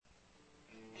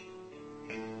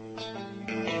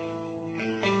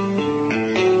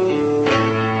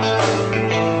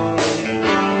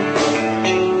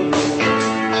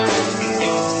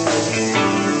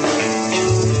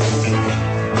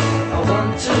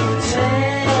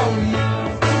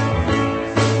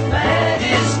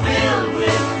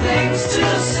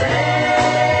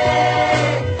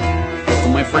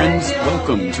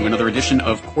welcome to another edition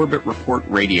of Corbett Report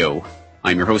Radio.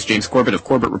 I'm your host, James Corbett of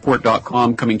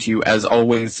CorbettReport.com, coming to you, as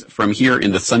always, from here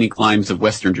in the sunny climes of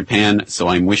Western Japan. So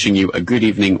I'm wishing you a good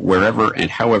evening wherever and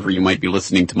however you might be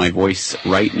listening to my voice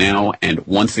right now. And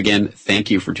once again,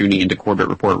 thank you for tuning into Corbett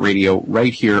Report Radio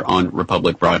right here on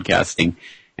Republic Broadcasting.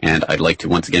 And I'd like to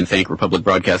once again thank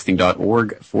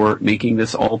republicbroadcasting.org for making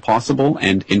this all possible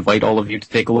and invite all of you to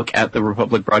take a look at the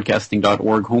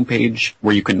republicbroadcasting.org homepage,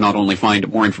 where you can not only find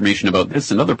more information about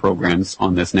this and other programs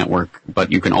on this network,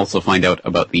 but you can also find out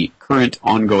about the current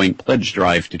ongoing pledge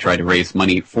drive to try to raise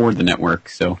money for the network.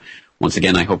 So once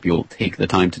again, I hope you'll take the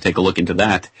time to take a look into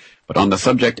that. But on the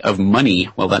subject of money,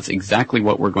 well, that's exactly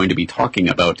what we're going to be talking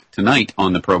about tonight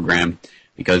on the program.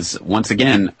 Because, once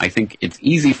again, I think it's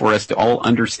easy for us to all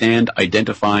understand,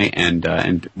 identify,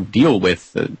 and deal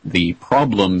with the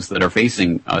problems that are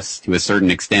facing us to a certain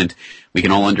extent. We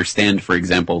can all understand, for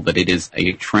example, that it is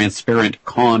a transparent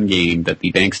con game that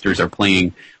the banksters are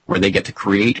playing, where they get to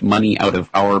create money out of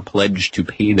our pledge to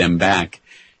pay them back.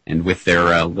 And with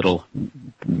their little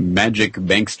magic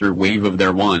bankster wave of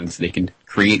their wands, they can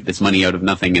create this money out of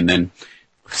nothing and then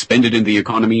spend it in the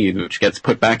economy, which gets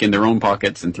put back in their own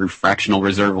pockets, and through fractional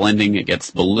reserve lending, it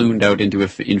gets ballooned out into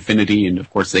infinity, and of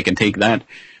course they can take that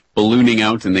ballooning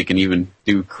out, and they can even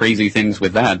do crazy things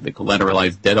with that, the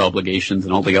collateralized debt obligations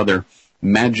and all the other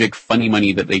magic funny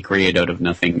money that they create out of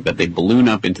nothing, that they balloon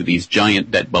up into these giant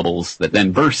debt bubbles that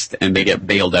then burst, and they get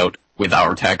bailed out with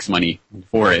our tax money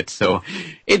for it. So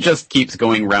it just keeps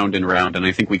going round and round, and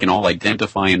I think we can all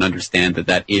identify and understand that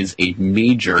that is a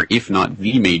major, if not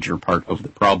the major part of the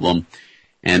problem.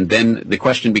 And then the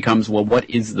question becomes, well, what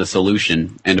is the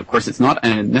solution? And of course, it's not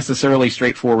a necessarily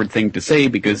straightforward thing to say,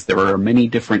 because there are many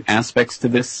different aspects to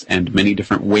this and many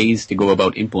different ways to go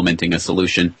about implementing a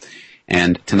solution.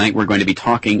 And tonight we're going to be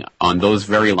talking on those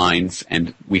very lines,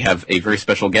 and we have a very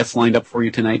special guest lined up for you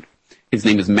tonight. His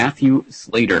name is Matthew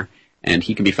Slater, and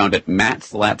he can be found at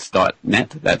matslats.net.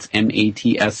 That's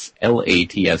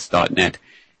MATSLATS.net.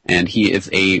 And he is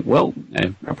a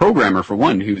programmer, for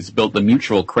one, who's built the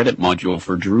mutual credit module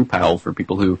for Drupal for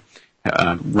people who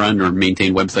run or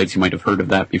maintain websites. You might have heard of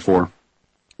that before.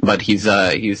 But he's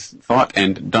thought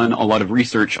and done a lot of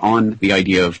research on the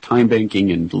idea of time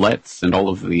banking and lets and all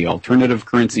of the alternative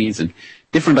currencies and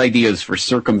different ideas for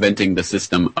circumventing the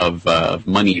system of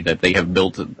money that they have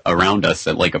built around us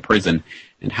like a prison.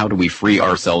 And how do we free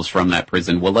ourselves from that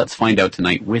prison? Well, let's find out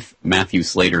tonight with Matthew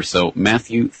Slater. So,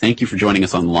 Matthew, thank you for joining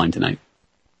us on the line tonight.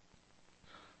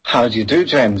 How do you do,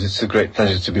 James? It's a great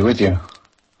pleasure to be with you.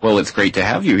 Well, it's great to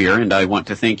have you here, and I want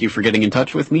to thank you for getting in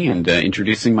touch with me and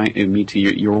introducing me to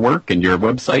your work and your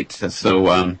website.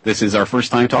 So this is our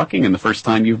first time talking, and the first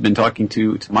time you've been talking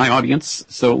to my audience.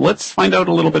 So let's find out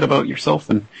a little bit about yourself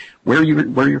and where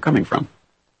you're coming from.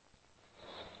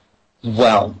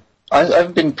 Well,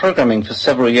 I've been programming for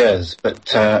several years,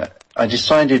 but I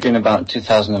decided in about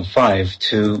 2005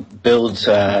 to build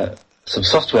some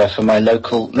software for my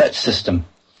local let system.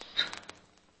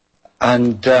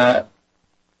 And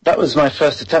that was my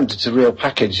first attempt at a real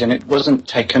package, and it wasn't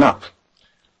taken up.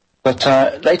 But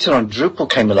later on, Drupal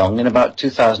came along in about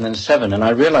 2007, and I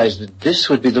realized that this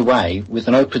would be the way, with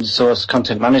an open source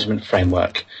content management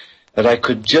framework, that I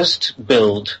could just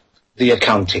build the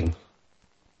accounting.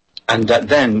 And that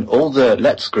then all the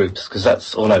Let's groups, because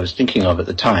that's all I was thinking of at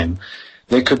the time,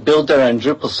 they could build their own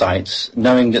Drupal sites,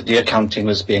 knowing that the accounting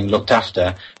was being looked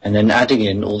after, and then adding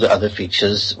in all the other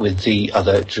features with the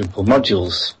other Drupal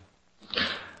modules.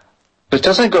 But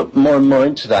as I got more and more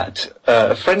into that,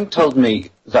 a friend told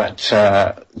me that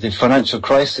the financial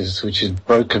crisis, which had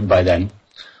broken by then,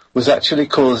 was actually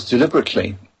caused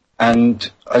deliberately.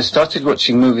 And I started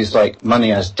watching movies like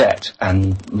Money as Debt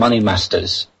and Money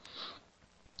Masters.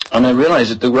 And I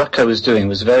realized that the work I was doing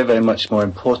was very, very much more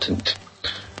important.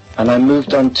 And I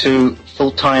moved on to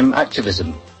full-time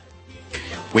activism.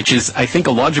 Which is, I think,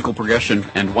 a logical progression,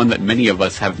 and one that many of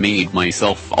us have made,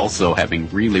 myself also having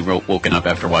really woken up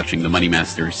after watching The Money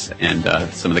Masters and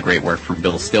some of the great work from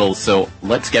Bill Stills. So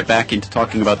let's get back into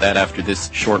talking about that after this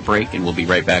short break, and we'll be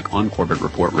right back on Corbett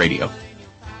Report Radio.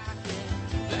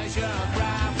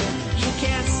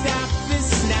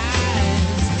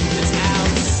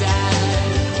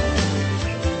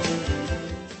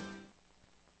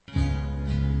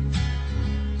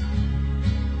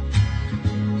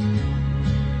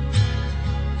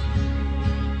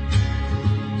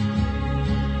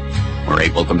 All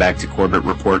right, welcome back to Corbett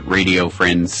Report Radio,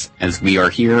 friends, as we are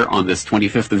here on this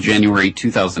 25th of January,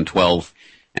 2012,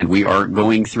 and we are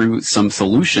going through some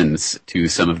solutions to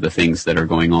some of the things that are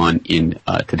going on in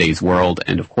today's world.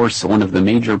 And, of course, one of the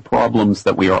major problems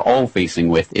that we are all facing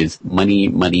with is money,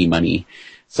 money, money.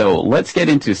 So let's get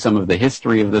into some of the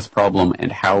history of this problem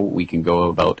and how we can go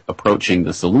about approaching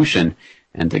the solution.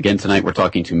 And again, tonight we're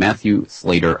talking to Matthew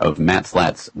Slater of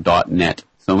matslats.net.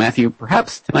 So Matthew,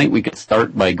 perhaps tonight we could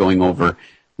start by going over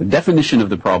the definition of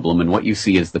the problem and what you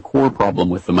see as the core problem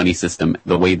with the money system,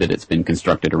 the way that it's been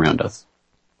constructed around us.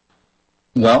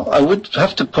 Well, I would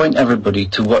have to point everybody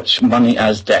to watch Money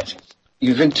as Debt.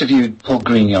 You've interviewed Paul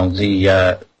Grignon,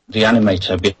 the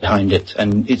animator behind it,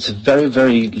 and it's a very,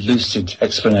 very lucid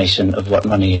explanation of what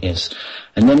money is.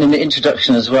 And then in the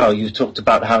introduction as well, you talked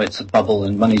about how it's a bubble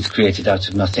and money's created out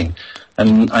of nothing.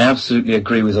 And I absolutely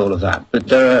agree with all of that. But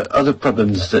there are other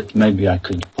problems that maybe I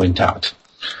could point out.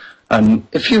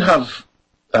 If you have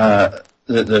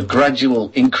the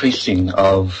gradual increasing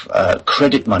of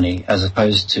credit money as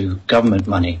opposed to government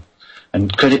money,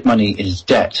 and credit money is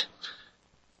debt,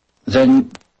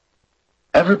 then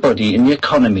everybody in the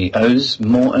economy owes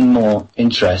more and more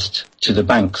interest to the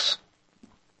banks.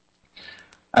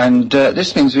 And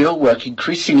this means we all work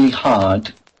increasingly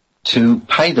hard to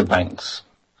pay the banks.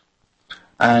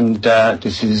 And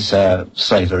this is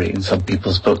slavery in some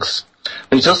people's books.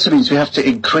 But it also means we have to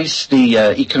increase the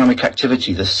economic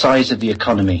activity, the size of the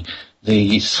economy,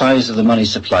 the size of the money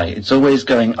supply. It's always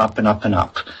going up and up and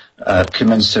up,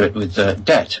 commensurate with the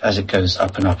debt as it goes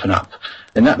up and up and up.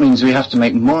 And that means we have to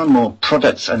make more and more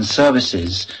products and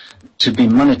services to be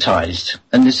monetized.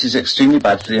 And this is extremely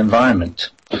bad for the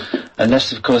environment.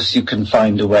 Unless, of course, you can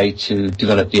find a way to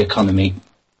develop the economy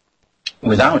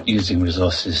without using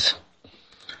resources.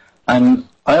 And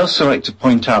I also like to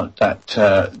point out that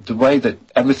the way that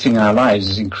everything in our lives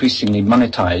is increasingly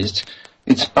monetized,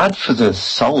 it's bad for the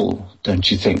soul, don't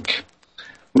you think?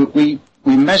 We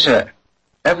measure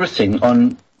everything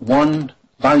on one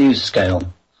value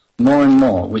scale, more and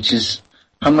more, which is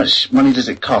how much money does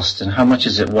it cost and how much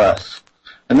is it worth.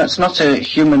 And that's not a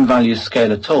human value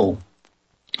scale at all.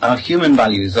 Our human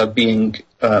values are being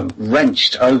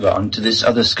wrenched over onto this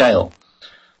other scale,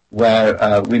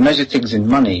 where we measure things in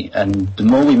money, and the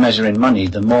more we measure in money,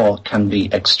 the more can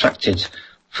be extracted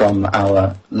from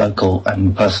our local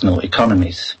and personal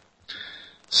economies.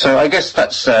 So I guess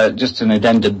that's just an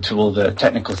addendum to all the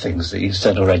technical things that you've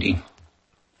said already.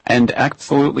 And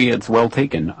absolutely, it's well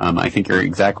taken. I think you're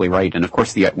exactly right. And of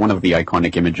course, one of the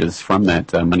iconic images from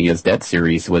that Money as Debt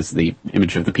series was the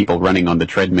image of the people running on the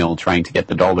treadmill trying to get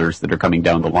the dollars that are coming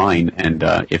down the line. And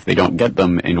if they don't get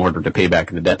them in order to pay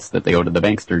back the debts that they owe to the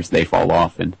banksters, they fall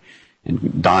off and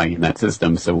die in that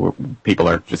system. So people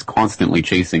are just constantly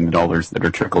chasing the dollars that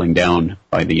are trickling down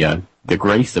by the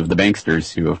grace of the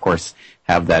banksters, who of course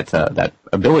have that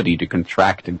ability to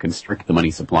contract and constrict the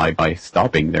money supply by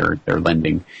stopping their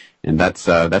lending. And that's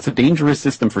a dangerous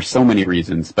system for so many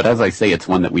reasons. But as I say, it's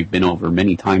one that we've been over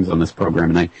many times on this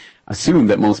program, and I assume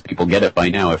that most people get it by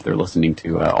now if they're listening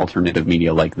to alternative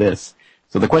media like this.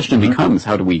 So the question becomes,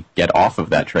 how do we get off of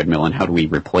that treadmill, and how do we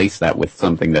replace that with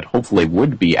something that hopefully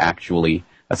would be actually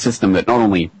a system that not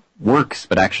only works,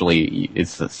 but actually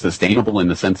is sustainable in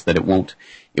the sense that it won't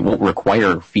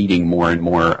require feeding more and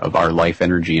more of our life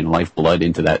energy and lifeblood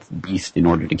into that beast in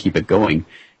order to keep it going.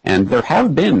 And there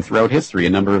have been throughout history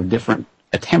a number of different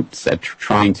attempts at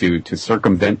trying to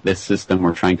circumvent this system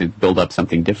or trying to build up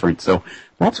something different. So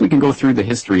perhaps we can go through the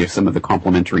history of some of the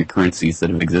complementary currencies that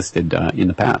have existed in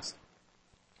the past.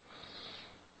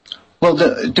 Well,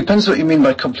 it depends what you mean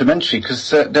by complementary,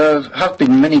 because there have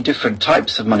been many different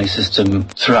types of money system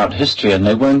throughout history, and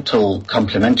they weren't all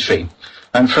complementary.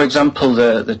 And for example,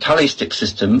 the tally stick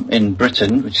system in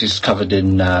Britain, which is covered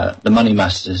in the Money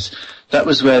Masters, that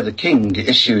was where the king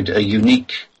issued a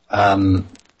unique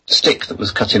stick that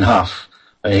was cut in half.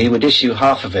 He would issue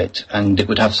half of it, and it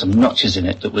would have some notches in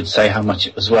it that would say how much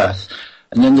it was worth.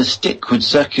 And then the stick would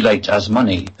circulate as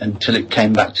money until it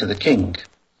came back to the king.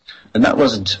 And that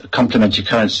wasn't a complementary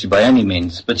currency by any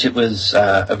means, but it was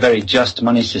a very just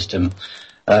money system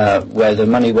where the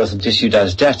money wasn't issued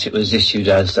as debt, it was issued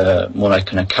as more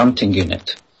like an accounting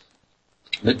unit.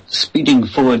 But speeding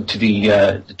forward to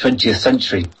the 20th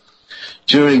century,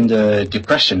 during the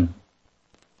Depression,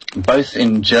 both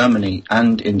in Germany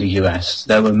and in the US,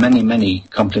 there were many, many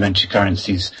complementary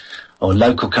currencies or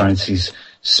local currencies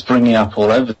springing up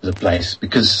all over the place,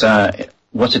 because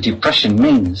what a depression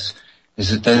means is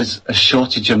that there's a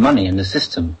shortage of money in the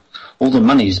system. All the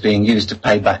money is being used to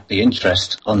pay back the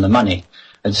interest on the money.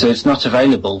 And so it's not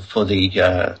available for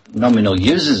the nominal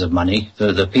users of money,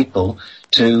 the people,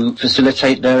 to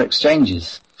facilitate their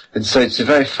exchanges. And so it's a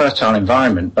very fertile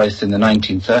environment, both in the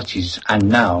 1930s and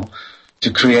now,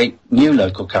 to create new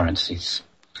local currencies.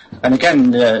 And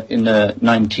again, in the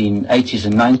 1980s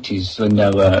and 90s, when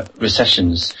there were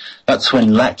recessions, that's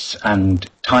when lets and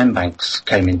time banks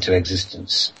came into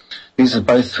existence. These are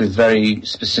both with very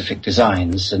specific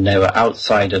designs, and they were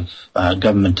outside of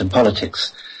government and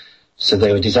politics. So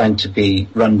they were designed to be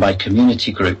run by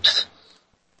community groups.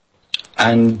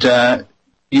 And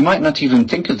you might not even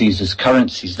think of these as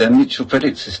currencies. They're mutual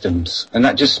credit systems. And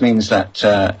that just means that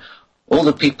all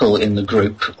the people in the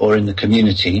group or in the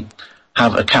community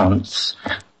have accounts,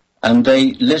 and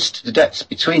they list the debts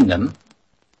between them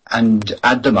and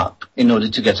add them up in order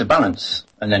to get a balance.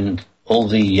 And then all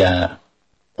the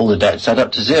debts add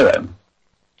up to zero.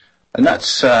 And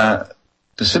that's the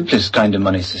simplest kind of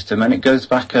money system, and it goes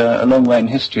back a long way in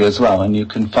history as well, and you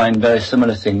can find very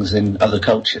similar things in other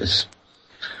cultures.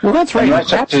 Well, that's right.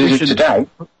 Today.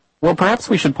 Well, perhaps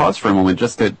we should pause for a moment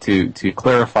just to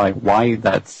clarify why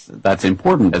that's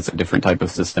important as a different type of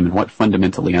system, and what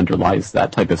fundamentally underlies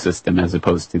that type of system as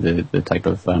opposed to the type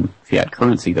of fiat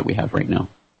currency that we have right now.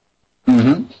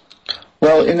 Mm-hmm.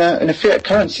 Well, in a fiat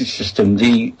currency system,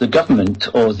 the government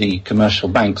or the commercial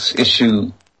banks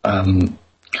issue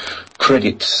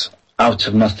credits out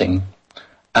of nothing,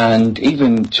 and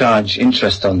even charge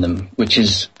interest on them, which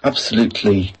is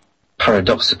absolutely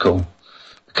paradoxical,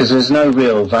 because there's no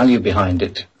real value behind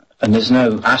it, and there's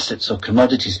no assets or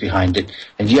commodities behind it,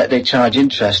 and yet they charge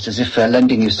interest as if they're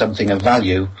lending you something of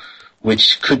value,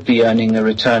 which could be earning a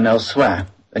return elsewhere,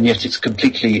 and yet it's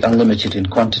completely unlimited in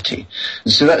quantity.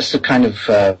 And so that's the kind of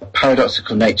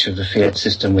paradoxical nature of the fiat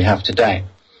system we have today,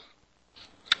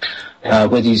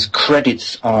 where these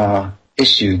credits are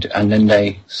issued and then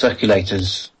they circulate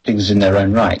as things in their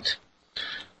own right.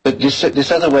 But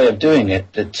this other way of doing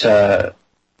it that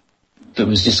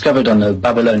was discovered on the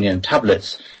Babylonian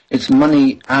tablets, it's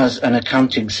money as an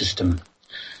accounting system.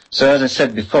 So as I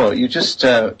said before, you just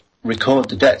record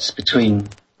the debts between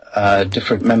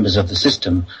different members of the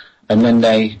system, and then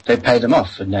they pay them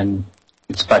off, and then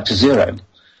it's back to zero.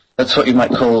 That's what you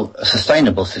might call a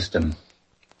sustainable system.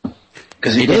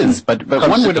 Because it is, but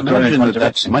one would imagine that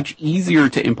that's much easier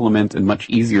to implement and much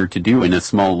easier to do in a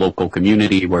small local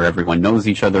community where everyone knows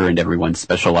each other and everyone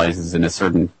specializes in a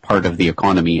certain part of the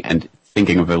economy, and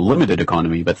thinking of a limited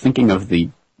economy, but thinking of the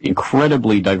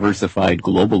incredibly diversified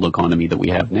global economy that we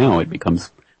have now, it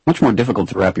becomes much more difficult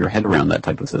to wrap your head around that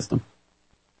type of system.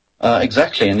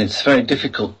 Exactly, and it's very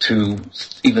difficult to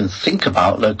even think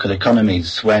about local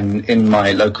economies when in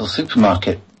my local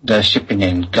supermarket they're shipping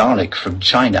in garlic from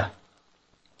China.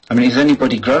 I mean, is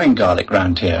anybody growing garlic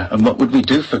around here? And what would we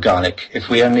do for garlic if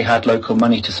we only had local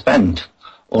money to spend?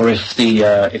 Or if the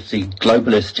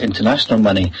globalist international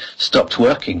money stopped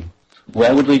working?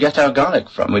 Where would we get our garlic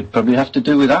from? We'd probably have to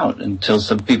do without until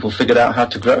some people figured out how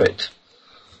to grow it.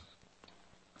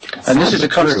 And this is a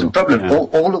constant problem. Yeah.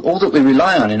 All that we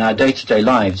rely on in our day-to-day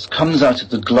lives comes out of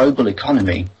the global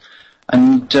economy,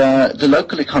 and the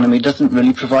local economy doesn't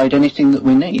really provide anything that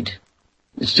we need.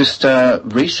 It's just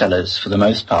resellers for the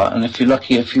most part, and if you're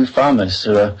lucky, a few farmers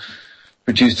who are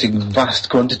producing vast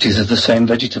quantities of the same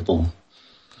vegetable.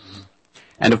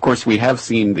 And of course, we have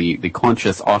seen the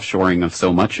conscious offshoring of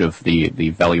so much of the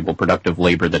valuable productive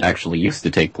labor that actually used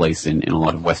to take place in a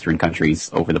lot of Western countries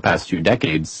over the past 2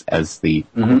 decades as the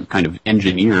kind of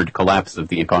engineered collapse of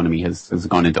the economy has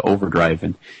gone into overdrive,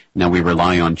 and now we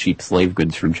rely on cheap slave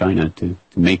goods from China to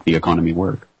make the economy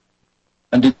work.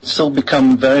 And it's all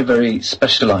become very, very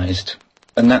specialized,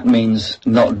 and that means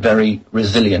not very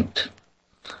resilient.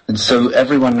 And so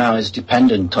everyone now is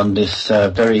dependent on this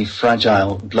very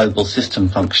fragile global system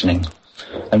functioning,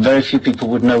 and very few people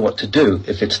would know what to do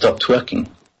if it stopped working.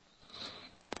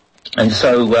 And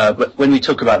so when we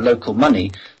talk about local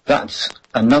money, that's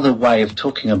another way of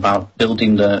talking about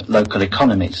building the local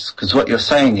economies, because what you're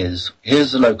saying is,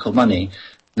 here's the local money.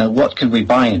 Now, what can we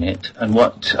buy in it, and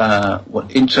what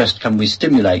interest can we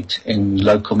stimulate in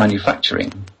local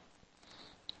manufacturing?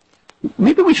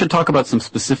 Maybe we should talk about some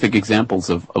specific examples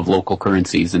of local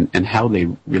currencies and how they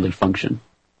really function.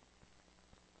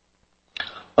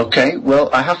 Okay, well,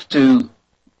 I have to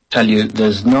tell you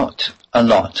there's not a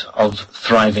lot of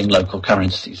thriving local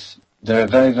currencies. There are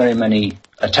very, very many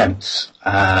attempts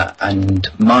and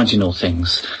marginal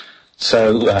things.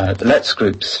 So the Let's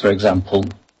groups, for example,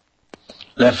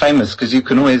 they're famous because you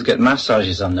can always get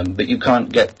massages on them, but you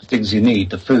can't get the things you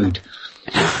need, the food,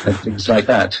 and things like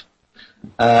that.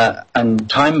 And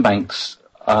time banks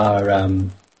are,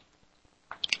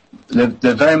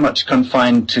 they're very much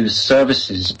confined to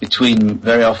services between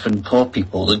very often poor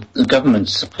people. The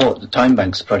governments support the time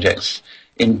banks projects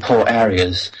in poor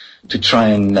areas to try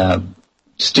and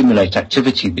stimulate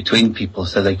activity between people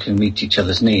so they can meet each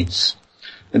other's needs.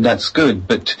 And that's good,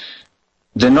 but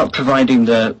they're not providing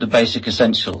the basic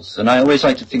essentials. And I always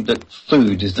like to think that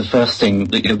food is the first thing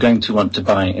that you're going to want to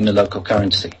buy in the local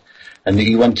currency, and that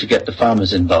you want to get the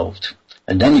farmers involved.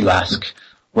 And then you ask,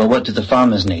 well, what do the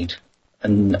farmers need?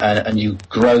 And you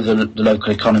grow the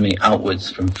local economy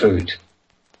outwards from food.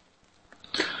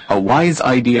 A wise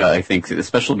idea, I think,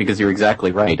 especially because you're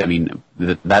exactly right. I mean,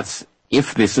 that's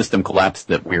if the system collapsed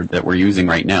that we're using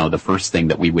right now, the first thing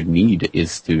that we would need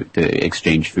is to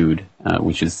exchange food,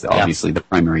 which is obviously the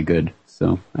primary good.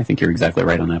 So I think you're exactly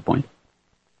right on that point.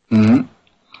 Mm-hmm.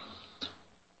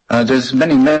 There's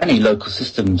many local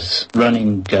systems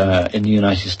running in the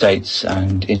United States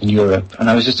and in Europe, and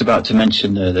I was just about to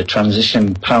mention the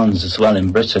transition pounds as well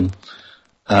in Britain.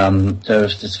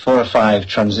 There's 4 or 5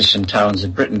 transition towns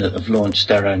in Britain that have launched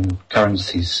their own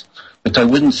currencies, but I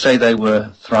wouldn't say they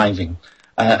were thriving.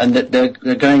 And that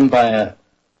they're going by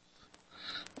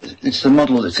it's the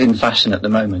model that's in fashion at the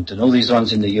moment, and all these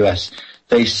ones in the US,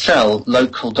 they sell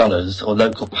local dollars or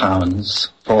local pounds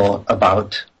for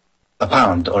about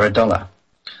 £1 or $1.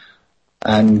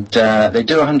 And they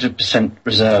do 100%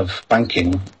 reserve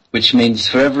banking, which means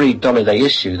for every dollar they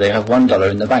issue, they have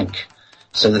 $1 in the bank,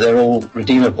 so that they're all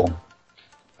redeemable.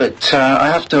 But I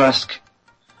have to ask,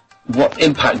 what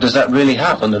impact does that really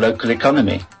have on the local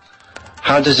economy?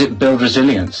 How does it build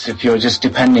resilience if you're just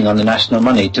depending on the national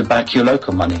money to back your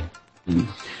local money? Mm.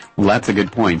 Well, that's a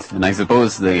good point. And I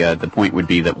suppose the point would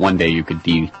be that one day you could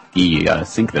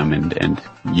de-sync them and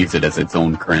use it as its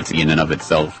own currency in and of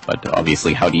itself. But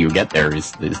obviously, how do you get there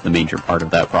is the major part of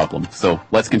that problem. So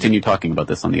let's continue talking about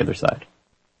this on the other side.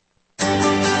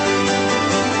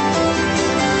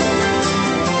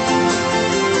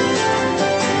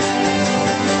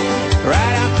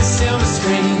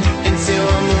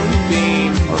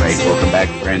 All right, welcome back,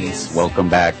 friends. Welcome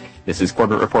back. This is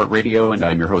Corbett Report Radio, and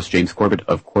I'm your host, James Corbett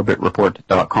of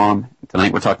CorbettReport.com.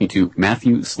 Tonight we're talking to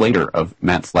Matthew Slater of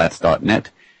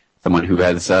MattSlats.net, someone who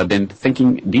has been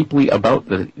thinking deeply about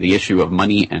the issue of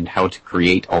money and how to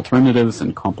create alternatives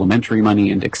and complementary money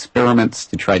and experiments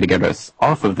to try to get us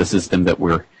off of the system that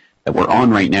we're on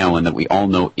right now and that we all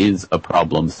know is a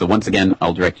problem. So once again,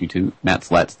 I'll direct you to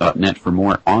MattSlats.net for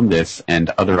more on this and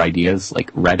other ideas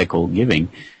like radical giving.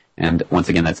 And once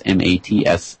again, that's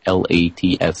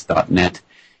MattSlats.net.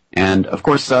 And of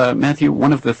course, Matthew,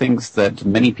 one of the things that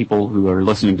many people who are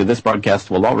listening to this broadcast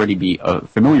will already be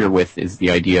familiar with is the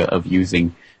idea of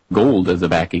using gold as a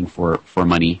backing for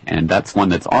money. And that's one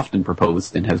that's often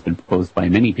proposed and has been proposed by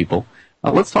many people.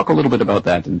 Let's talk a little bit about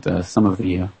that and some of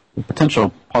the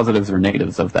potential positives or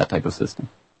negatives of that type of system.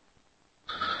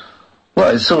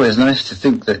 Well, it's always nice to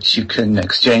think that you can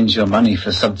exchange your money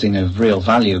for something of real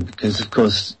value because, of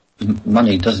course,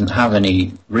 money doesn't have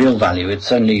any real value.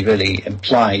 It's only really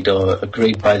implied or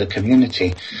agreed by the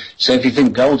community. So if you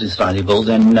think gold is valuable,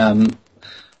 then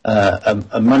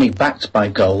a money backed by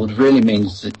gold really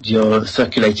means that you're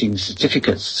circulating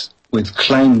certificates with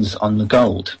claims on the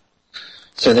gold.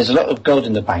 So there's a lot of gold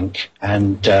in the bank,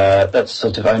 and that's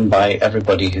sort of owned by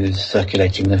everybody who's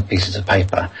circulating the pieces of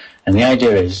paper. And the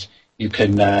idea is you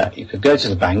could go to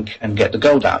the bank and get the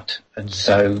gold out, and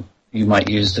so you might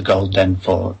use the gold then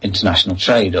for international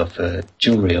trade or for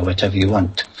jewelry or whatever you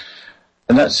want.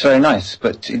 And that's very nice,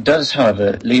 but it does,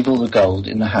 however, leave all the gold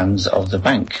in the hands of the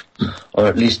bank, or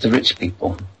at least the rich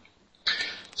people.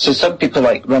 So some people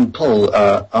like Ron Paul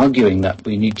are arguing that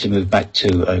we need to move back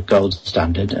to a gold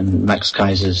standard, and Max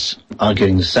Kaiser's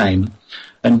arguing the same.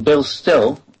 And Bill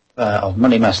Still, of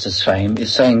Money Masters fame,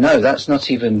 is saying, no, that's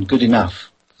not even good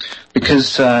enough.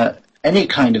 Because any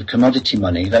kind of commodity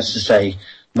money, that's to say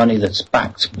money that's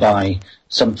backed by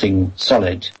something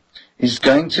solid, is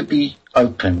going to be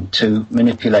open to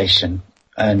manipulation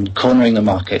and cornering the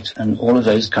market and all of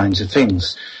those kinds of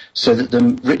things, so that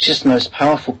the richest, most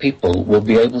powerful people will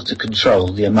be able to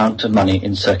control the amount of money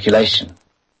in circulation.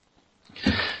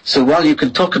 So while you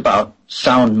can talk about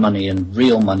sound money and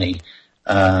real money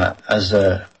as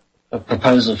a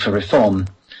proposal for reform,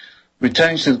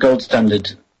 returning to the gold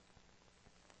standard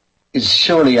is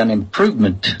surely an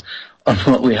improvement on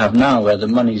what we have now, where the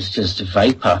money is just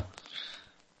vapor.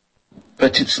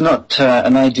 But it's not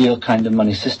an ideal kind of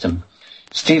money system.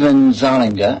 Stephen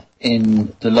Zalinger,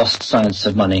 in The Lost Science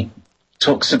of Money,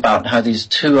 talks about how these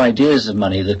two ideas of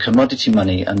money, the commodity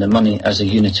money and the money as a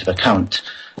unit of account,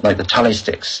 like the tally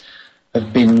sticks,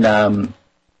 have been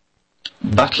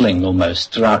battling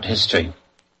almost throughout history.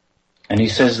 And he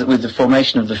says that with the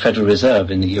formation of the Federal Reserve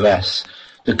in the US,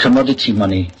 the commodity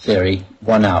money theory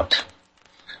won out.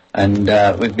 And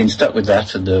we've been stuck with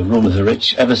that and the rule of the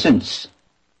rich ever since.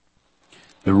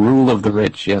 The rule of the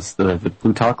rich, yes, the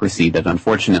plutocracy that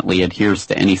unfortunately adheres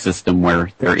to any system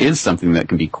where there is something that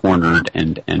can be cornered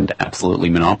and absolutely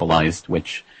monopolized,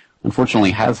 which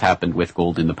unfortunately has happened with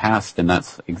gold in the past, and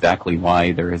that's exactly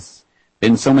why there has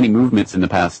been so many movements in the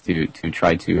past to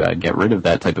try to get rid of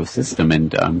that type of system.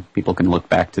 And people can look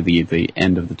back to the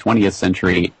end of the 20th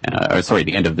century,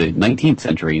 the end of the 19th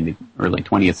century and the early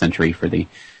 20th century for the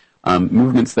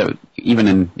movements that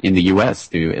even in the U.S.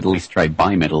 to at least try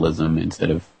bimetallism instead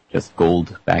of just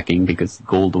gold backing, because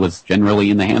gold was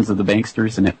generally in the hands of the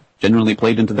banksters and it generally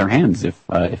played into their hands if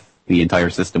the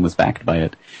entire system was backed by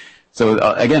it. So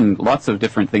again, lots of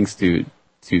different things to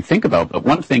think about. But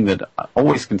one thing that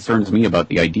always concerns me about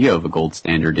the idea of a gold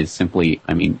standard is simply,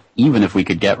 I mean, even if we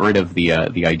could get rid of the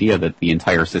idea that the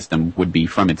entire system would be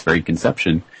from its very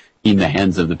conception in the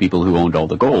hands of the people who owned all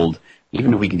the gold,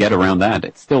 even if we could get around that,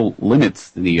 it still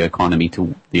limits the economy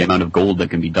to the amount of gold that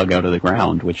can be dug out of the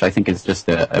ground, which I think is just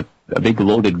a big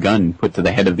loaded gun put to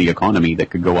the head of the economy that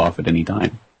could go off at any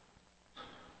time.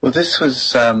 Well, this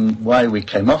was why we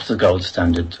came off the gold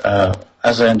standard.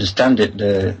 As I understand it,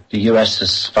 the US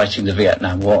was fighting the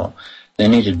Vietnam War. They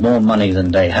needed more money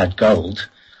than they had gold,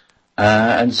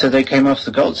 and so they came off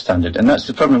the gold standard. And that's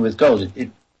the problem with gold.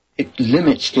 It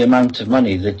limits the amount of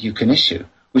money that you can issue,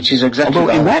 which is exactly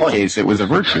Although in that point. case, it was a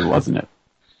virtue, wasn't it?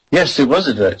 Yes, it was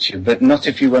a virtue, but not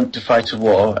if you want to fight a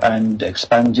war and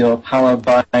expand your power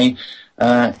by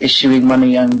issuing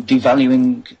money and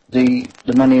devaluing the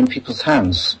money in people's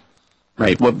hands.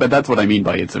 Right, well, but that's what I mean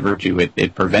by it's a virtue.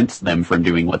 It prevents them from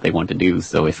doing what they want to do.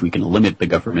 So if we can limit the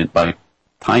government by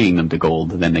tying them to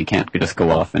gold, then they can't just go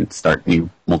off and start new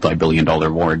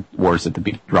multi-billion-dollar wars at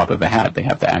the drop of a hat. They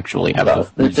have to actually have the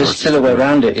resources. There's still a way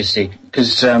around it, you see,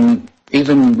 because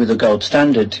even with a gold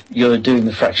standard, you're doing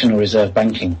the fractional reserve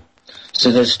banking. So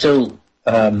there's still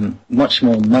much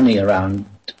more money around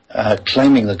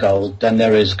claiming the gold than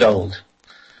there is gold.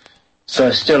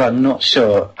 So still I'm not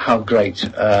sure how great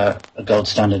a gold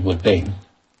standard would be.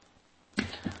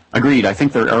 Agreed. I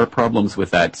think there are problems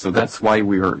with that, so that's why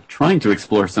we are trying to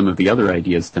explore some of the other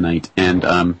ideas tonight. And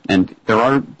there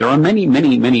are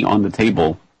many on the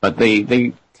table, but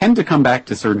they tend to come back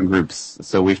to certain groups.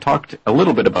 So we've talked a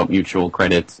little bit about mutual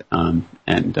credit and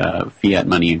fiat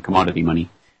money and commodity money.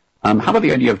 How about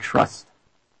the idea of trust?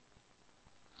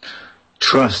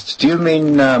 Trust? Do you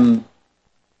mean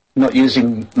not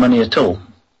using money at all?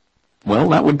 Well,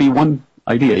 that would be one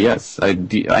idea, yes. I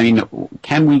mean,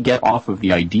 can we get off of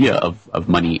the idea of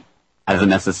money as a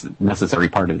necessary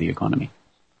part of the economy?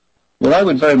 Well, I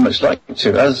would very much like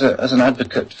to. As an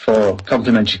advocate for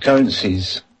complementary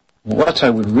currencies, what I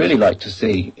would really like to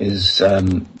see is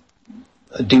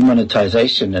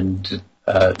demonetization and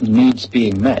needs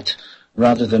being met,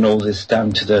 rather than all this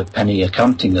down to the penny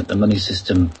accounting that the money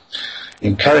system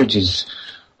encourages.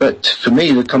 But for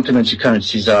me, the complementary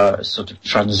currencies are a sort of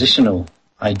transitional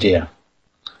idea.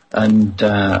 And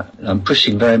I'm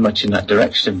pushing very much in that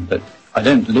direction, but I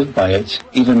don't live by it,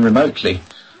 even remotely.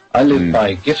 I live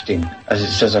by gifting, as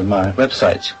it says on my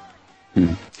website.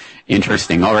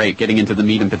 Interesting. All right, getting into the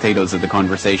meat and potatoes of the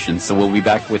conversation. So we'll be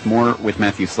back with more with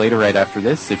Matthew Slater right after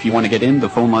this. If you want to get in, the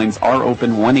phone lines are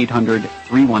open,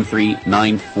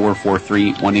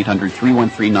 1-800-313-9443,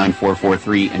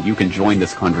 1-800-313-9443, and you can join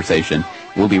this conversation.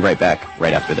 We'll be right back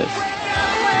right after this.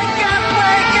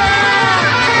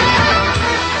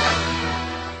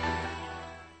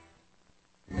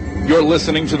 You're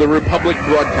listening to the Republic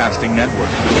Broadcasting Network,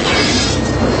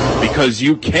 because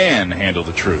you can handle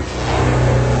the truth.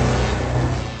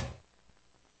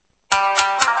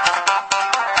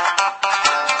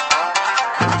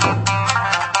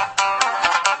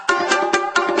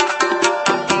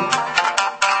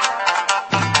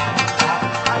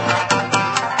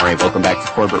 Welcome back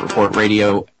to Corbett Report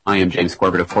Radio. I am James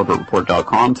Corbett of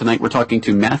CorbettReport.com. Tonight we're talking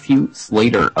to Matthew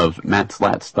Slater of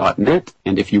matslats.net.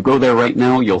 And if you go there right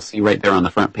now, you'll see right there on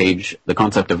the front page the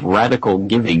concept of radical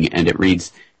giving. And it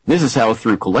reads, this is how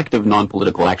through collective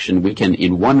non-political action we can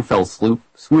in one fell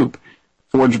swoop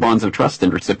forge bonds of trust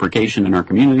and reciprocation in our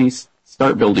communities,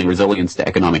 start building resilience to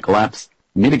economic collapse,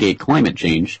 mitigate climate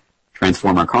change,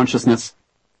 transform our consciousness,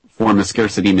 form a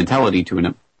scarcity mentality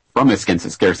from a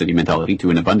scarcity mentality to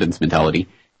an abundance mentality,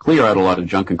 clear out a lot of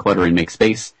junk and clutter and make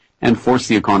space, and force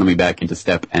the economy back into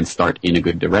step and start in a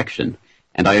good direction.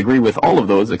 And I agree with all of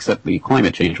those except the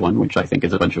climate change one, which I think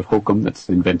is a bunch of hokum that's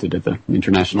invented at the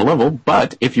international level.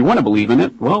 But if you want to believe in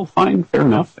it, well, fine, fair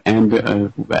enough.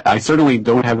 And I certainly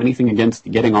don't have anything against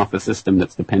getting off a system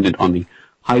that's dependent on the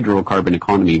hydrocarbon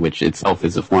economy, which itself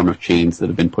is a form of chains that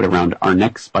have been put around our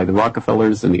necks by the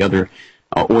Rockefellers and the other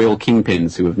oil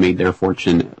kingpins who have made their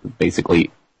fortune basically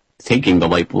taking the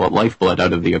lifeblood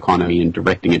out of the economy and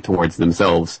directing it towards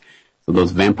themselves. So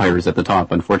those vampires at the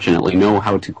top, unfortunately, know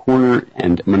how to corner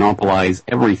and monopolize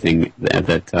everything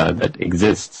that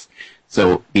exists.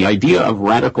 So the idea of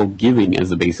radical giving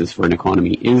as a basis for an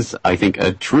economy is, I think,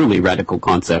 a truly radical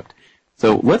concept.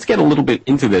 So let's get a little bit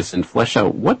into this and flesh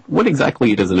out what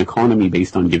exactly does an economy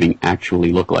based on giving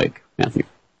actually look like, Matthew?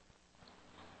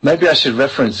 Maybe I should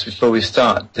reference, before we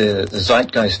start, the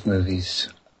Zeitgeist movies,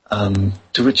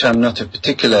 to which I'm not a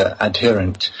particular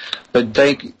adherent, but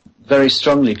they very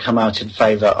strongly come out in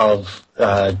favor of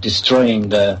destroying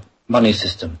the money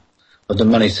system, or the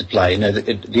money supply. You know,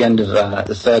 at the end of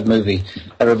the third movie,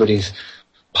 everybody's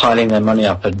piling their money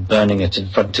up and burning it in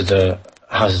front of the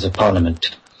Houses of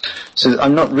Parliament. So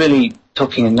I'm not really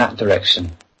talking in that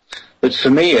direction. But for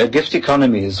me, a gift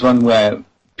economy is one where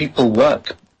people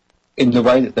work in the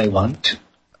way that they want,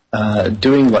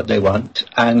 doing what they want,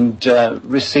 and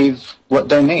receive what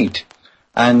they need.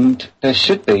 And there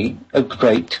should be a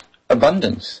great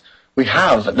abundance. We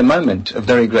have, at the moment, a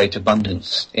very great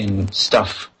abundance in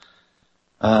stuff.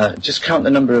 Just count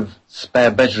the number of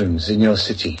spare bedrooms in your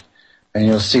city, and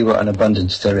you'll see what an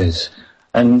abundance there is.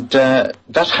 And that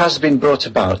has been brought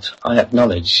about, I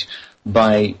acknowledge,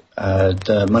 by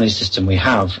the money system we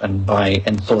have and by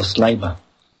enforced labour.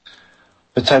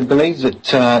 But I believe that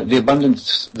the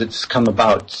abundance that's come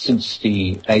about since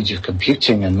the age of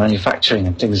computing and manufacturing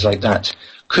and things like that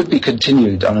could be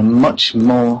continued on a much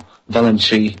more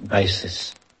voluntary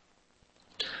basis.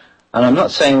 And I'm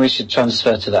not saying we should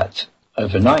transfer to that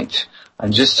overnight.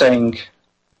 I'm just saying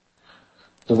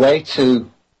the way to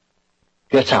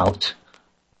get out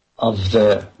of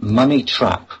the money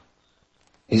trap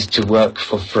is to work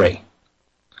for free.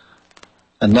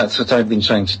 And that's what I've been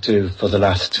trying to do for the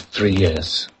last 3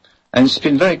 years. And it's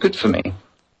been very good for me.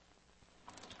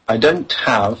 I don't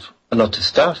have a lot of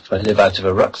stuff. I live out of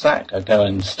a rucksack. I go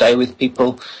and stay with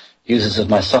people, users of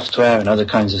my software and other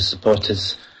kinds of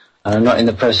supporters. And I'm not in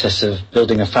the process of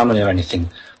building a family or anything.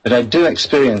 But I do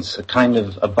experience a kind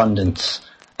of abundance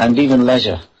and even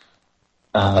leisure,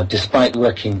 despite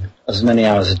working as many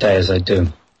hours a day as I do.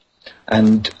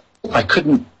 And I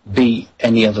couldn't be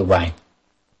any other way.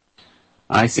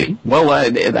 I see. Well, I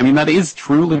mean, that is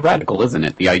truly radical, isn't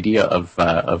it? The idea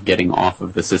of getting off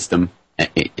of the system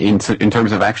in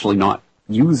terms of actually not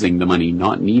using the money,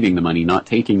 not needing the money, not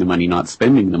taking the money, not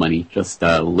spending the money, just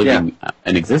living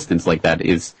an existence like that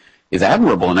is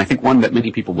admirable, and I think one that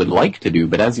many people would like to do.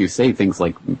 But as you say, things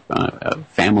like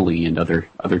family and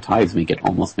other ties make it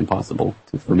almost impossible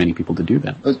for many people to do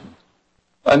that.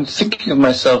 I'm thinking of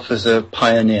myself as a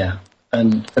pioneer,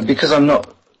 and because I'm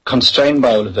not constrained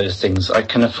by all of those things, I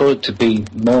can afford to be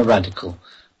more radical.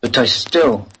 But I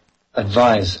still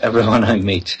advise everyone I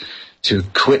meet to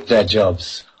quit their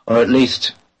jobs, or at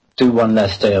least do one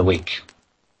less day a week.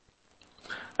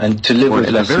 And to live or with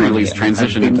at less the very money least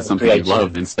transition and into something creative. you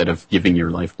love instead of giving your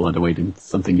lifeblood away to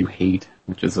something you hate,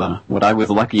 which is what I was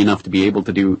lucky enough to be able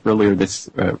to do earlier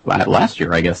last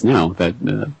year, I guess now, that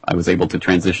I was able to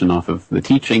transition off of the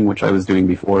teaching, which I was doing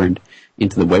before, and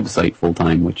into the website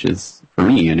full-time, which is, for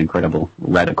me, an incredible,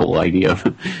 radical idea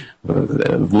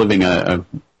of living a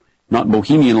not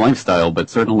bohemian lifestyle, but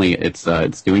certainly it's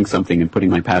doing something and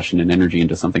putting my passion and energy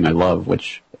into something I love,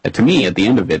 which, to me, at the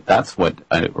end of it, that's what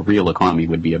a real economy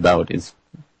would be about, is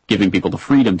giving people the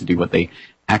freedom to do what they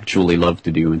actually love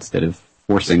to do instead of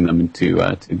forcing them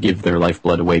to give their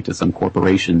lifeblood away to some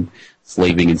corporation,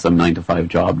 slaving in some 9-to-5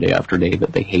 job day after day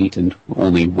that they hate and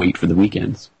only wait for the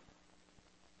weekends.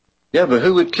 Yeah, but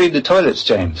who would clean the toilets,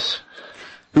 James?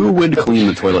 Who would clean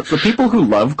the toilets? The people who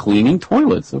love cleaning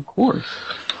toilets, of course.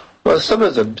 Well, some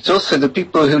of them. It's also the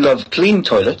people who love clean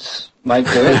toilets might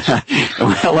do it.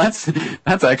 Well,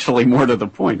 that's actually more to the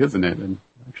point, isn't it? And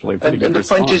actually a pretty good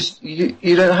response. And the point is,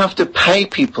 you don't have to pay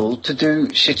people to do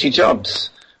shitty jobs.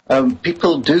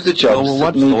 People do the jobs we'll that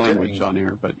watch need the language doing. on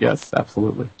air, but yes,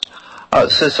 absolutely. Oh,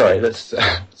 so sorry. That's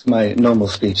my normal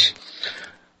speech.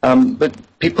 But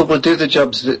people will do the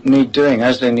jobs that need doing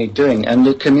as they need doing, and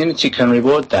the community can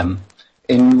reward them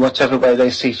in whatever way they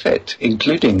see fit,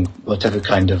 including whatever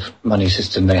kind of money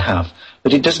system they have.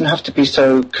 But it doesn't have to be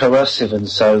so coercive and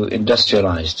so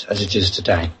industrialized as it is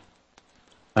today.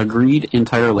 Agreed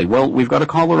entirely. Well, we've got a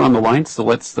caller on the line, so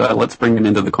let's bring him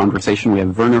into the conversation. We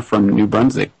have Werner from New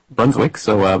Brunswick.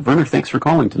 So, Werner, thanks for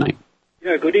calling tonight.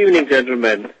 Yeah, good evening,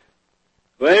 gentlemen.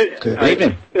 Well, Good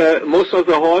evening. Most of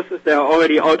the horses, they are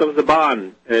already out of the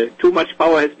barn. Too much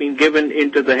power has been given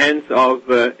into the hands of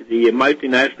the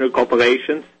multinational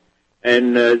corporations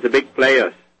and the big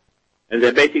players, and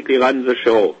they basically run the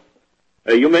show.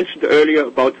 You mentioned earlier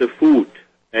about the food,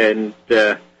 and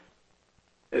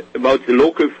about the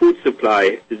local food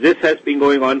supply. This has been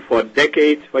going on for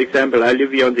decades. For example, I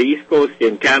live here on the East Coast here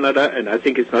in Canada, and I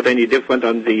think it's not any different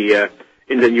on the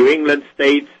in the New England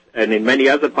states and in many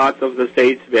other parts of the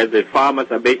states where the farmers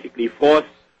are basically forced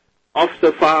off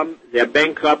the farm. They're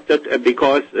bankrupted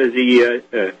because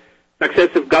the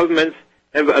successive governments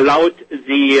have allowed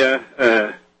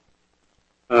the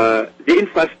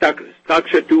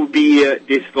infrastructure to be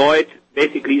destroyed.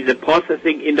 Basically, the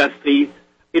processing industries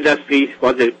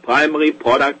for the primary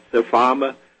products, the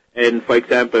farmer, and, for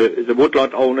example, the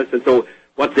woodlot owners, and so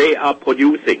what they are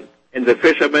producing, and the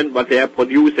fishermen, what they are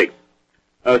producing.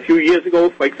 A few years ago,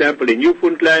 for example, in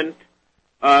Newfoundland,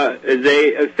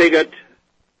 they figured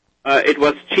it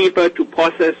was cheaper to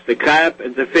process the crab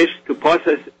and the fish to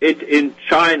process it in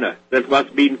China that was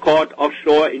being caught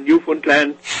offshore in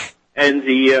Newfoundland, and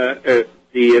the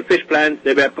fish plants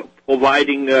they were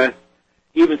providing.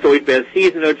 Even though it were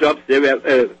seasonal jobs, they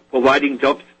were providing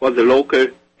jobs for the local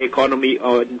economy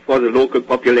or for the local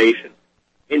population.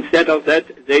 Instead of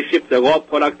that, they ship the raw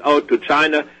product out to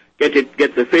China, get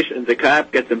the fish and the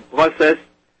crab, get them processed,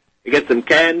 get them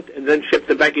canned, and then ship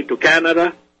them back into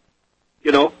Canada.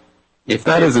 You know. If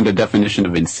that isn't a definition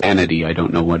of insanity, I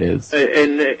don't know what is.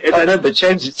 No, but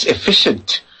James, it's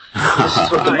efficient. This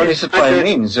is what the money supply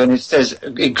means. When it says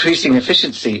increasing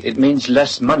efficiency, it means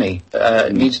less money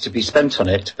needs to be spent on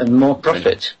it and more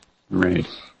profit. Right.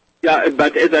 Yeah,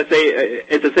 but as I say,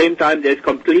 at the same time, there's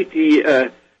completely,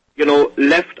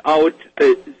 left out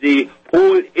the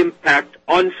whole impact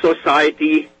on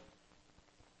society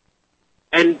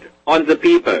and on the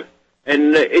people.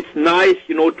 And it's nice,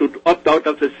 to opt out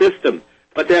of the system.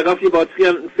 But there are roughly about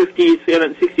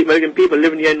 360 million people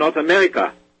living here in North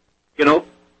America,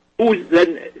 who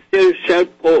then still shall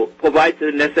provide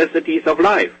the necessities of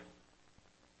life.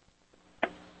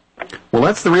 Well,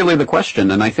 that's really the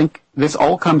question, and I think this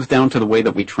all comes down to the way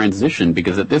that we transition,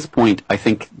 because at this point, I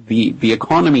think the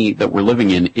economy that we're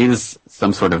living in is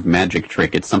some sort of magic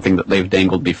trick. It's something that they've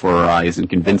dangled before our eyes and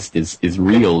convinced is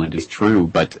real and is true,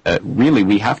 but really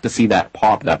we have to see that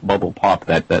pop, that bubble pop,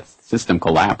 that system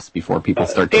collapse before people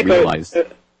start to realize.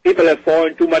 People have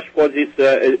fallen too much for this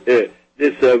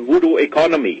voodoo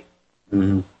economy.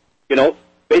 Mm-hmm.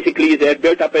 Basically they had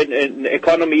built up an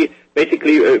economy,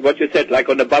 basically what you said, like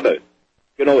on a bubble,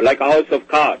 like a house of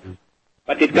cards.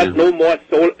 But it got no more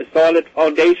solid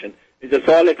foundation. The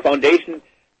solid foundation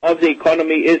of the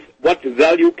economy is what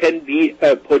value can be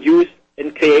produced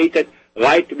and created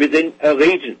right within a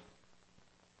region.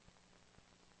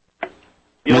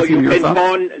 You can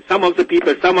con some of the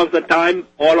people, some of the time,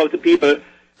 all of the people,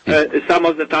 some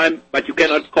of the time, but you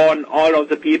cannot con all of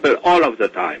the people all of the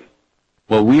time.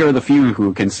 Well, we are the few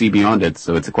who can see beyond it,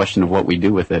 so it's a question of what we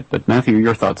do with it. But Matthew,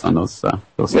 your thoughts on those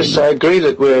Yes, I agree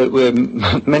that we're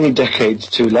many decades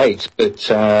too late, but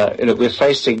we're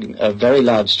facing a very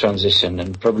large transition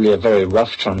and probably a very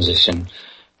rough transition.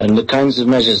 And the kinds of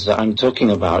measures that I'm talking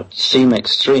about seem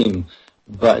extreme,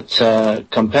 but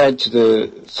compared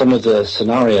to some of the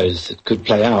scenarios that could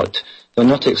play out, they're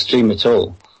not extreme at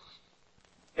all.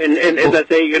 And as I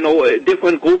say,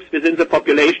 different groups within the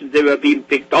population, they were being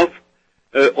picked off.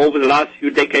 Over the last few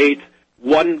decades,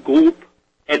 one group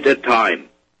at a time.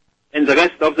 And the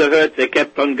rest of the herd, they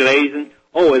kept on grazing.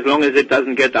 Oh, as long as it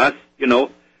doesn't get us,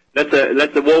 let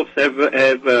the wolves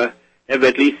have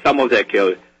at least some of their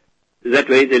kill. That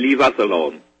way they leave us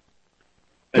alone.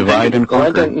 Divide and conquer.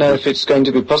 I don't know if it's going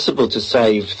to be possible to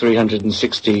save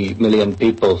 360 million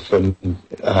people from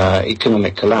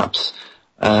economic collapse.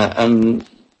 And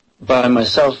by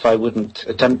myself, I wouldn't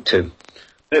attempt to.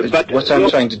 But what I'm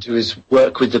trying to do is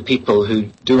work with the people who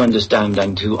do understand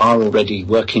and who are already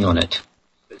working on it.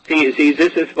 See,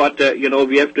 this is what,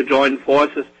 we have to join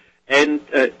forces and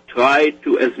try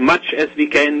to, as much as we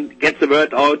can, get the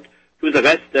word out to the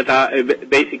rest that are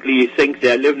basically think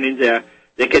they're living in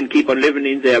they can keep on living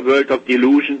in their world of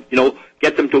delusion,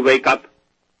 get them to wake up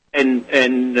and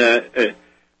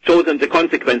show them the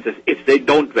consequences if they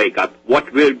don't wake up.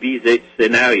 What will be the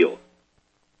scenario?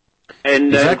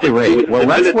 And, exactly right. Well,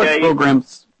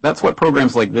 that's what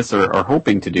programs like this are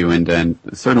hoping to do, and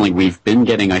certainly we've been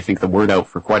getting, I think, the word out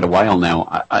for quite a while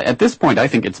now. At this point, I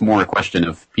think it's more a question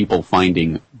of people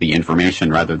finding the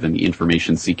information rather than the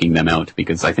information seeking them out,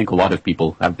 because I think a lot of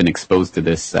people have been exposed to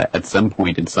this at some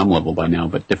point in some level by now,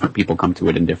 but different people come to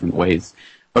it in different ways.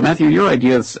 But Matthew, your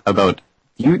ideas about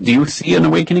do you see an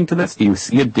awakening to this? Do you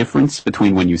see a difference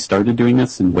between when you started doing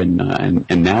this and when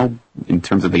and now in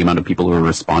terms of the amount of people who are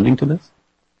responding to this?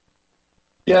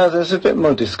 Yeah, there's a bit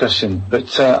more discussion,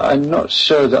 but I'm not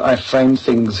sure that I frame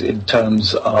things in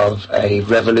terms of a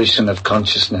revolution of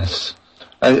consciousness.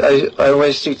 I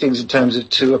always see things in terms of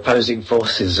two opposing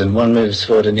forces, and one moves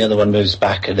forward and the other one moves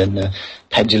back, and then the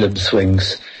pendulum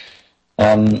swings.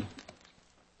 So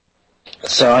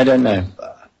I don't know.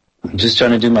 I'm just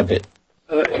trying to do my bit.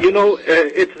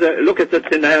 Look at the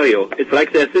scenario. It's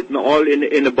like they're sitting all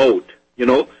in a boat,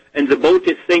 and the boat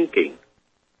is sinking.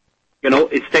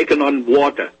 It's taken on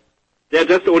water. They're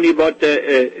just only about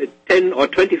 10 or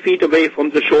 20 feet away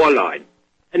from the shoreline.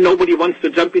 And nobody wants to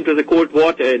jump into the cold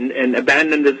water and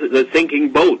abandon the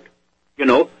sinking boat,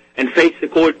 and face the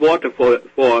cold water for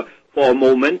a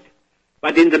moment.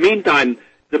 But in the meantime,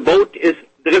 the boat is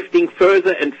drifting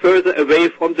further and further away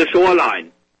from the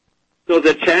shoreline. So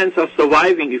the chance of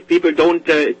surviving, if people don't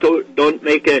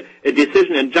make a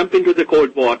decision and jump into the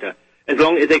cold water, as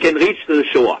long as they can reach the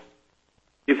shore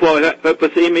before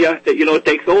hypothermia,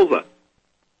 takes over.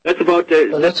 That's about.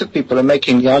 Lots of people are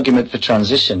making the argument for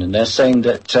transition, and they're saying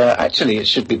that actually it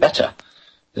should be better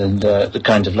than the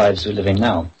kind of lives we're living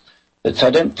now. But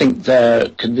I don't think they're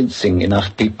convincing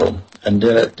enough people. And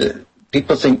the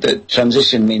people think that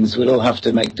transition means we'll all have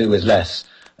to make do with less,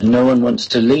 and no one wants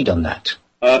to lead on that.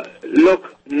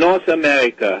 Look, North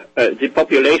America, the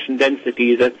population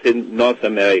density that's in North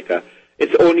America,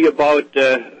 it's only about,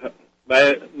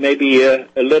 maybe a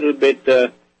little bit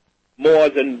more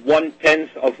than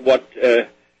 1/10 of what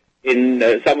in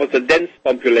some of the dense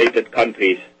populated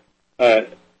countries,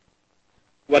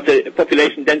 what the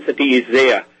population density is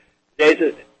there.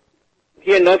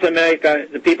 Here in North America,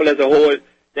 the people as a whole,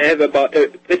 they have about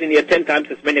pretty near 10 times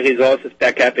as many resources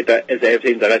per capita as they have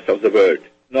in the rest of the world.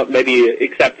 Not maybe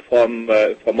except from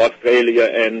Australia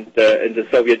and the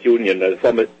Soviet Union,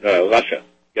 from Russia,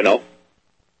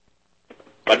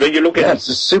 But when you look at it's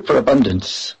a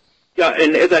superabundance. Yeah,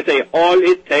 and as I say, all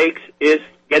it takes is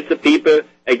get the people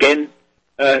again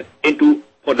into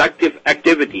productive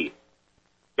activity,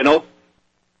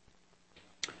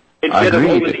 Instead of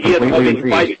always here talking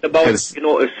fights about, a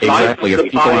slice exactly, of the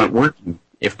pie.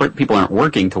 If people aren't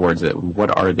working towards it,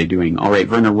 what are they doing? All right,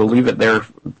 Werner, we'll leave it there.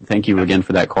 Thank you again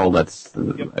for that call. That's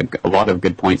a lot of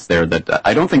good points there that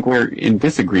I don't think we're in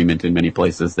disagreement in many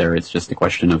places there. It's just a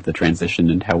question of the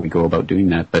transition and how we go about doing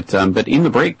that. But in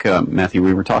the break, Matthew,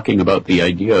 we were talking about the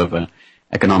idea of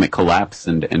economic collapse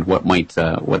and what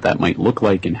that might look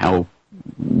like and how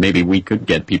maybe we could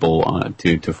get people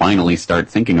to finally start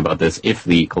thinking about this if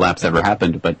the collapse ever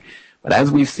happened. But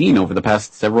as we've seen over the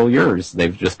past several years,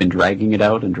 they've just been dragging it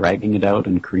out and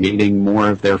creating more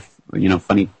of their,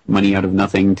 funny money out of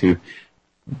nothing to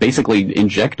basically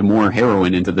inject more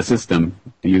heroin into the system,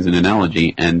 to use an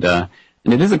analogy. And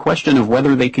it is a question of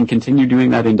whether they can continue doing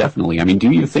that indefinitely. I mean,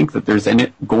 do you think that there's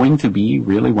going to be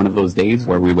really one of those days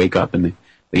where we wake up and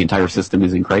the entire system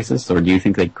is in crisis, or do you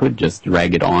think they could just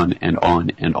drag it on and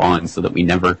on and on so that we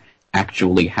never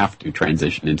actually have to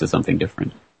transition into something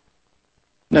different?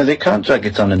 No, they can't drag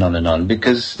it on and on and on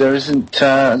because there isn't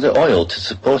the oil to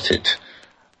support it.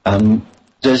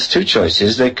 There's two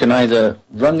choices. They can either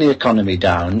run the economy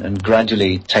down and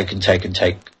gradually take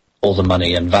all the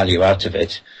money and value out of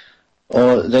it,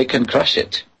 or they can crash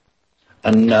it.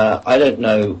 And I don't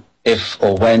know if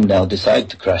or when they'll decide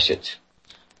to crash it.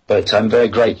 But I'm very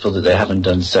grateful that they haven't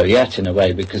done so yet, in a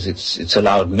way, because it's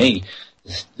allowed me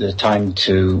the time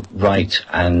to write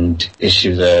and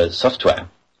issue the software.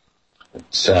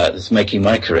 It's making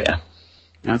my career.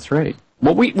 That's right.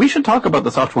 Well, we should talk about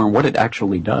the software and what it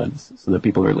actually does, so that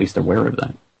people are at least aware of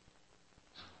that.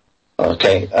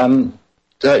 Okay.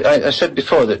 I said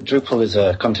before that Drupal is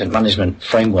a content management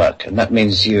framework, and that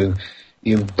means you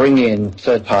bring in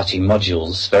third-party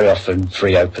modules, very often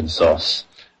free open source,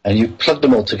 and you plug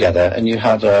them all together, and you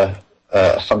have a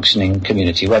functioning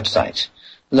community website.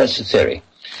 And that's the theory.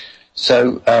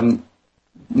 So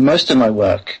most of my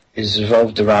work is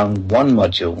revolved around one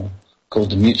module called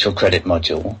the mutual credit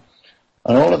module.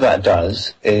 And all of that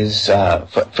does is,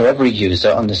 for every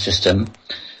user on the system,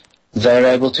 they're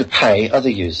able to pay other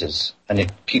users. And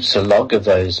it keeps a log of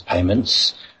those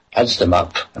payments, adds them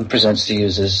up, and presents the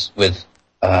users with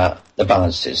the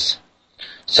balances.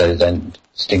 So then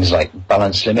things like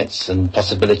balance limits and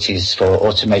possibilities for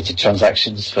automated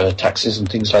transactions for taxes and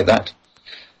things like that.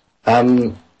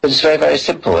 But it's very, very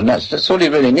simple, and that's all you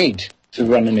really need to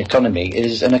run an economy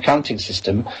is an accounting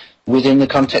system within the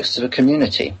context of a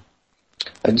community.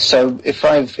 And so if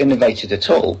I've innovated at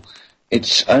all,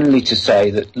 it's only to say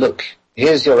that, look,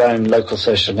 here's your own local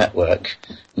social network,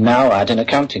 now add an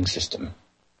accounting system.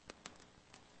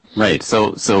 Right.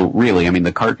 So really, I mean,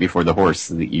 the cart before the horse,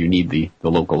 you need the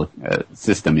local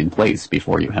system in place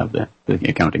before you have the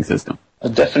accounting system.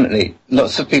 Definitely.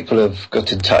 Lots of people have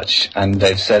got in touch and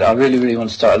they've said, I really, really want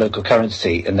to start a local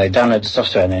currency, and they download the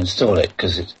software and they install it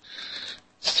because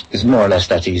It's more or less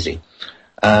that easy.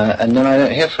 And then I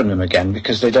don't hear from them again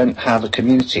because they don't have a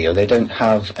community or they don't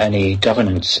have any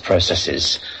governance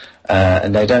processes,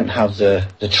 and they don't have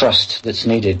the trust that's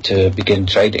needed to begin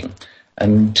trading.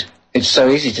 And it's so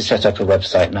easy to set up a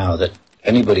website now that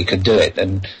anybody could do it,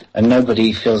 and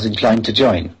nobody feels inclined to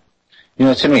join. You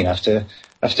know what I mean? After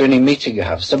any meeting you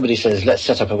have, somebody says, let's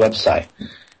set up a website,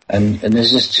 and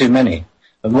there's just too many.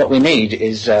 And what we need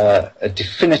is a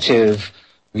definitive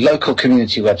local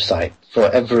community website for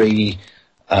every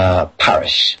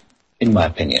parish, in my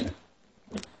opinion.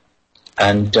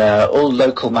 And all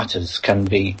local matters can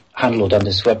be handled on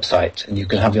this website, and you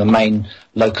can have your main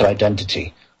local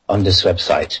identity on this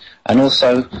website, and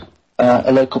also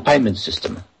a local payment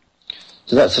system.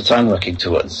 So that's what I'm working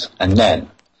towards, and then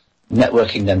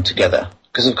networking them together.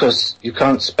 Because, of course, you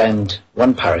can't spend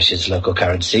one parish's local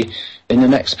currency in the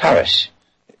next parish,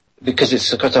 because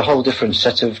it's got a whole different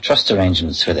set of trust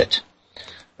arrangements with it.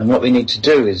 And what we need to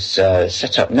do is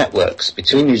set up networks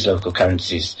between these local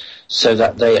currencies so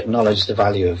that they acknowledge the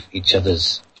value of each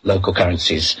other's local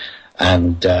currencies,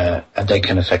 and they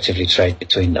can effectively trade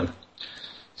between them.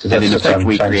 So that's and in effect,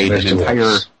 we create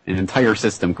an entire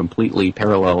system completely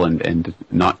parallel and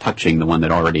not touching the one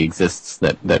that already exists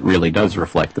that really does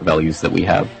reflect the values that we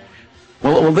have.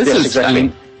 Well, this is exactly. I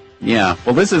mean, yeah.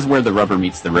 Well, this is where the rubber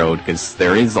meets the road, because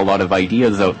there is a lot of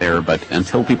ideas out there, but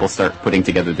until people start putting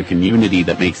together the community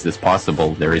that makes this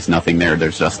possible, there is nothing there.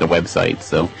 There's just a website.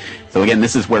 So again,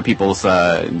 this is where people's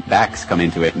backs come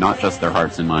into it, not just their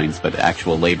hearts and minds, but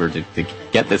actual labor to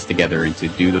get this together and to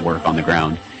do the work on the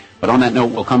ground. But on that note,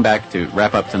 we'll come back to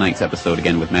wrap up tonight's episode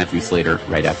again with Matthew Slater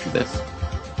right after this.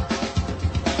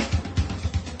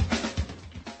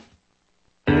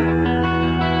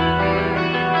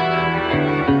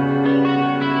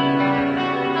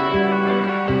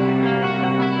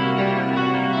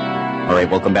 All right,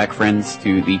 welcome back, friends,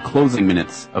 to the closing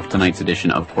minutes of tonight's edition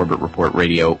of Corbett Report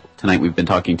Radio. Tonight we've been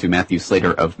talking to Matthew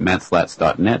Slater of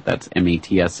matslats.net, that's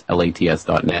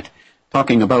matslats.net,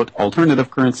 talking about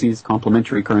alternative currencies,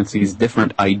 complementary currencies,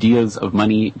 different ideas of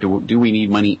money. Do we need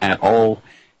money at all?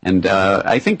 And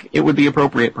I think it would be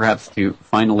appropriate perhaps to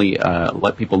finally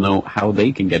let people know how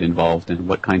they can get involved and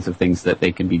what kinds of things that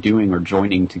they can be doing or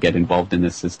joining to get involved in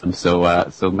this system. So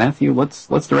Matthew, let's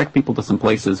direct people to some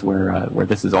places where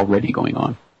this is already going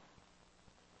on.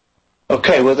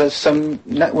 Okay, well, there's some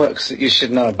networks that you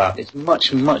should know about. It's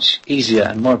much, much easier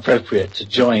and more appropriate to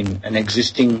join an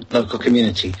existing local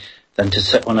community than to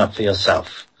set one up for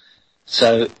yourself.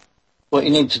 So what you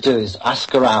need to do is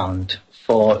ask around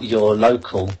for your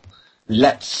local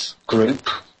Let's group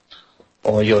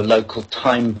or your local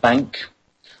time bank,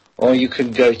 or you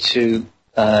can go to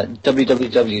www.ces.org.za,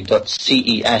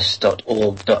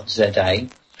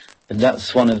 and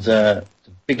that's one of the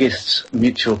biggest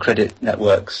mutual credit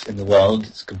networks in the world.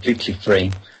 It's completely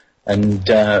free, and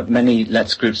many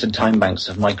Let's groups and time banks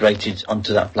have migrated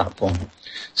onto that platform.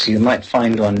 So you might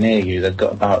find one near you. They've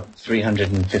got about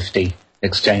 350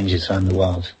 exchanges around the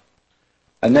world.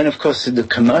 And then, of course, in the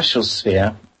commercial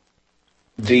sphere,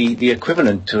 the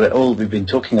equivalent to it all we've been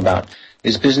talking about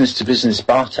is business-to-business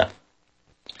barter.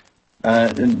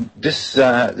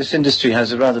 This industry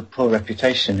has a rather poor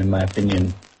reputation, in my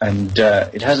opinion, and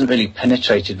it hasn't really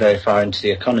penetrated very far into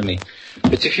the economy.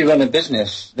 But if you run a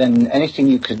business, then anything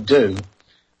you could do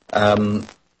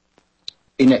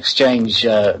in exchange,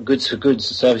 goods for goods,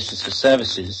 services for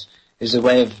services, is a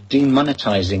way of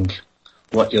demonetizing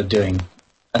what you're doing.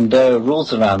 And there are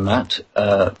rules around that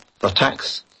for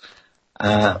tax,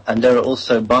 and there are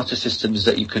also barter systems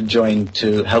that you can join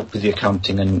to help with the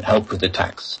accounting and help with the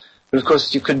tax. But of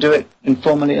course, you can do it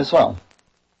informally as well.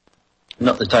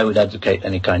 Not that I would advocate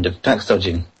any kind of tax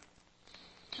dodging.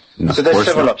 No, so there's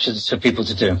several options for people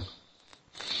to do.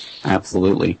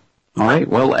 Absolutely. All right,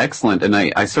 well, excellent. And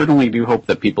I certainly do hope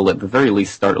that people at the very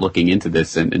least start looking into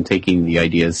this and taking the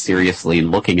ideas seriously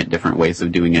and looking at different ways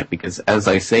of doing it, because as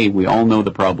I say, we all know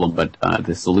the problem, but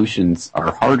the solutions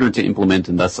are harder to implement,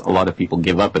 and thus a lot of people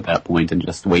give up at that point and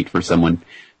just wait for someone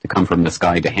to come from the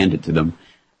sky to hand it to them.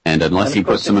 And unless you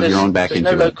put some of your own back into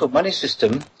it. If there's no local money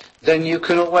system, then you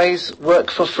can always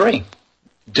work for free.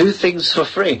 Do things for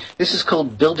free. This is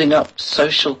called building up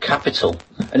social capital,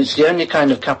 and it's the only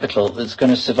kind of capital that's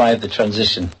going to survive the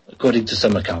transition, according to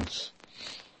some accounts.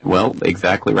 Well,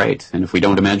 exactly right. And if we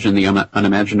don't imagine the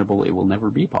unimaginable, it will never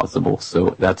be possible.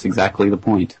 So that's exactly the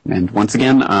point. And once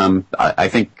again, I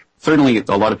think certainly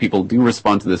a lot of people do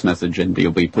respond to this message, and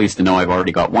you'll be pleased to know I've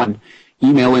already got one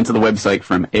email into the website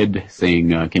from Ed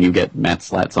saying, can you get Matt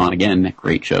Slats on again?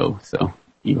 Great show. So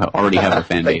You already have a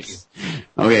fan base.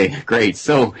 Okay, great.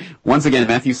 So, once again,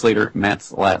 Matthew Slater,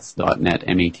 matslats.net,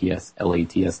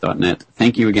 matslats.net.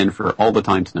 Thank you again for all the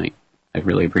time tonight. I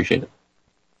really appreciate it.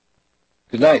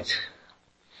 Good night.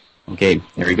 Okay,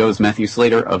 there he goes, Matthew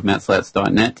Slater of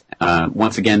matslats.net.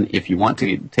 Once again, if you want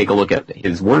to take a look at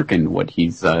his work and what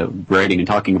he's writing and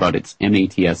talking about, it's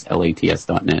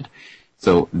matslats.net.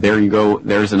 So there you go.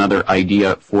 There's another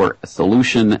idea for a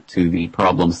solution to the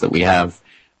problems that we have.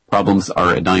 Problems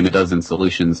are a dime a dozen.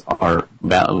 Solutions are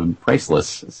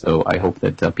priceless. So I hope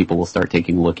that people will start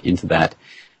taking a look into that.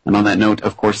 And on that note,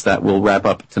 of course, that will wrap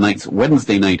up tonight's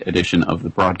Wednesday night edition of the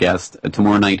broadcast.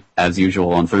 Tomorrow night, as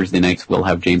usual, on Thursday nights, we'll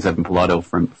have James Evan Pilato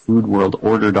from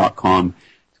foodworldorder.com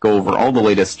to go over all the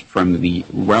latest from the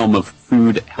realm of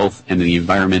food, health, and the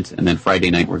environment. And then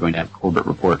Friday night, we're going to have Corbett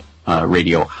Report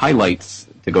radio highlights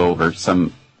to go over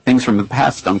some things from the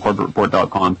past on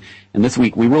CorbettReport.com. And this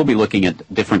week, we will be looking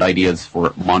at different ideas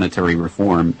for monetary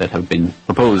reform that have been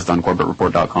proposed on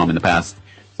CorbettReport.com in the past.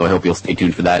 So I hope you'll stay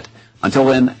tuned for that. Until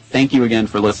then, thank you again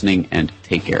for listening, and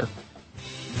take care.